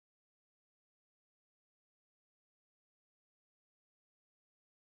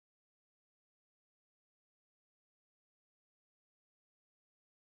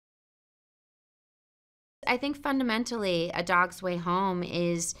I think fundamentally, A Dog's Way Home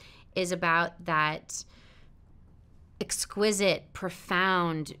is about that exquisite,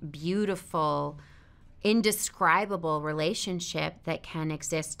 profound, beautiful, indescribable relationship that can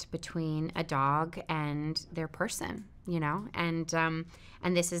exist between a dog and their person, you know? And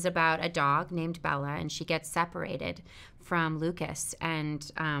this is about a dog named Bella, and she gets separated from Lucas and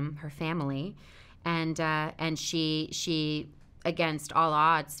her family, and she against all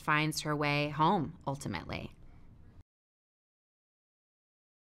odds finds her way home ultimately.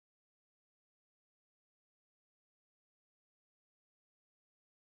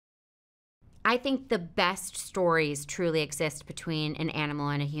 I think the best stories truly exist between an animal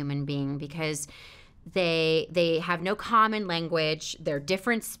and a human being because they have no common language. They're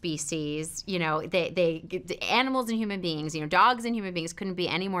different species. You know, the animals and human beings, you know, dogs and human beings couldn't be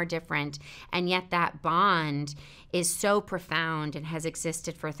any more different. And yet that bond is so profound and has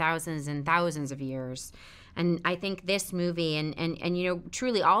existed for thousands and thousands of years. And I think this movie and you know,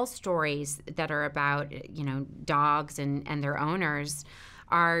 truly all stories that are about, you know, dogs and their owners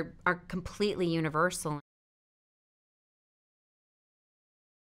are completely universal.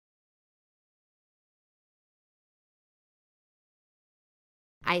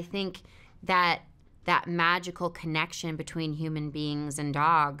 I think that that magical connection between human beings and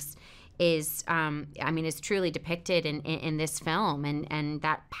dogs is, I mean, is truly depicted in this film, and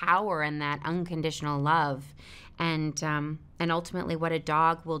that power and that unconditional love, and ultimately what a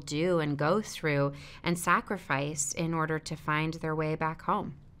dog will do and go through and sacrifice in order to find their way back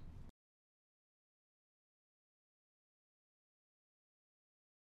home.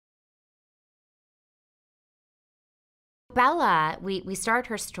 Bella, we start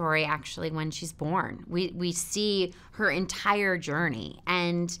her story actually when she's born. We see her entire journey,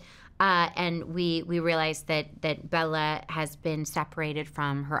 and we realize that Bella has been separated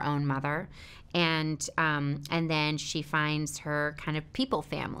from her own mother, and then she finds her kind of people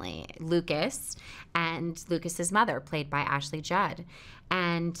family, Lucas, and Lucas's mother, played by Ashley Judd,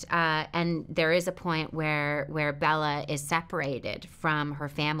 and there is a point where Bella is separated from her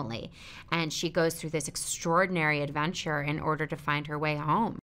family, and she goes through this extraordinary adventure in order to find her way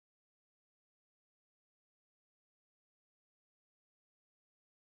home.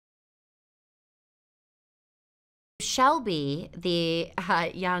 Shelby, the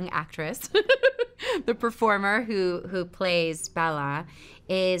young actress, the performer who plays Bella,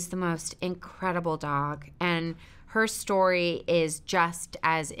 is the most incredible dog, and her story is just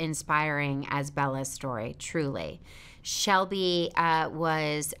as inspiring as Bella's story, truly. Shelby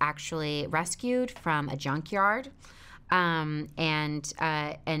was actually rescued from a junkyard, and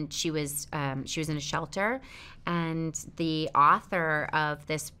she was in a shelter, and the author of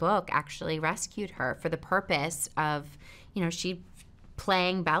this book actually rescued her for the purpose of, you know, she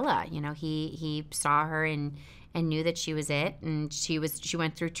playing Bella. You know, he saw her and knew that she was it, and she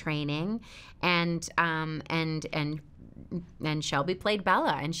went through training, and Shelby played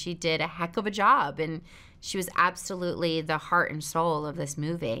Bella, and she did a heck of a job, and she was absolutely the heart and soul of this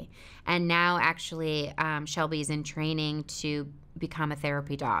movie. And now actually Shelby's in training to become a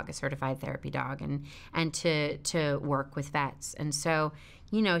therapy dog, a certified therapy dog, and to work with vets. And so,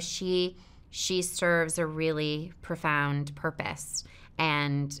 you know, she serves a really profound purpose,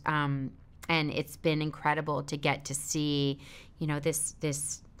 and it's been incredible to get to see, you know, this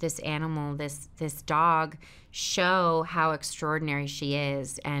animal, this dog, show how extraordinary she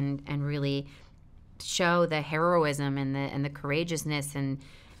is, and really show the heroism and the courageousness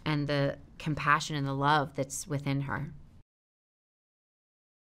and the compassion and the love that's within her.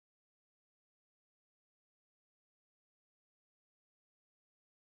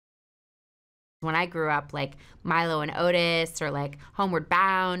 When I grew up, like Milo and Otis or like Homeward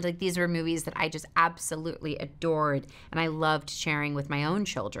Bound, like these were movies that I just absolutely adored, and I loved sharing with my own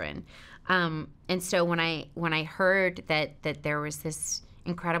children. And so when I heard that there was this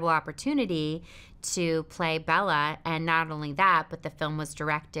incredible opportunity to play Bella, and not only that, but the film was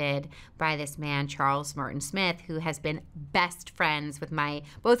directed by this man, Charles Martin Smith, who has been best friends with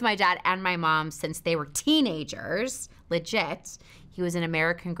both my dad and my mom since they were teenagers, legit. He was in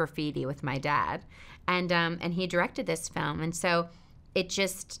American Graffiti with my dad, and he directed this film, and so it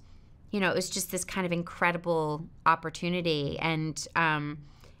just, you know, it was just this kind of incredible opportunity, and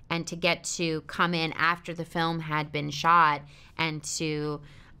to get to come in after the film had been shot, and to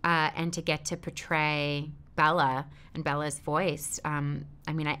get to portray Bella and Bella's voice. I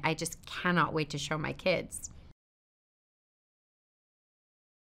mean, I just cannot wait to show my kids.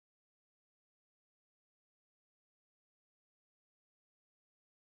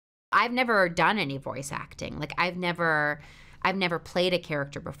 I've never done any voice acting. Like I've never I've never played a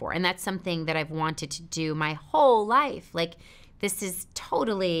character before. And that's something that I've wanted to do my whole life. Like, this is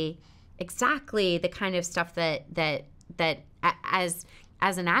totally exactly the kind of stuff that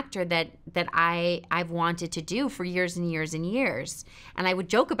as an actor that I've wanted to do for years and years and years. And I would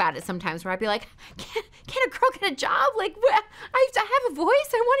joke about it sometimes where I'd be like, can a girl get a job? Like, I have a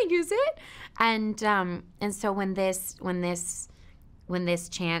voice, I want to use it. And so when this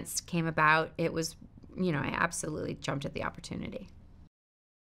chance came about, it was, I absolutely jumped at the opportunity.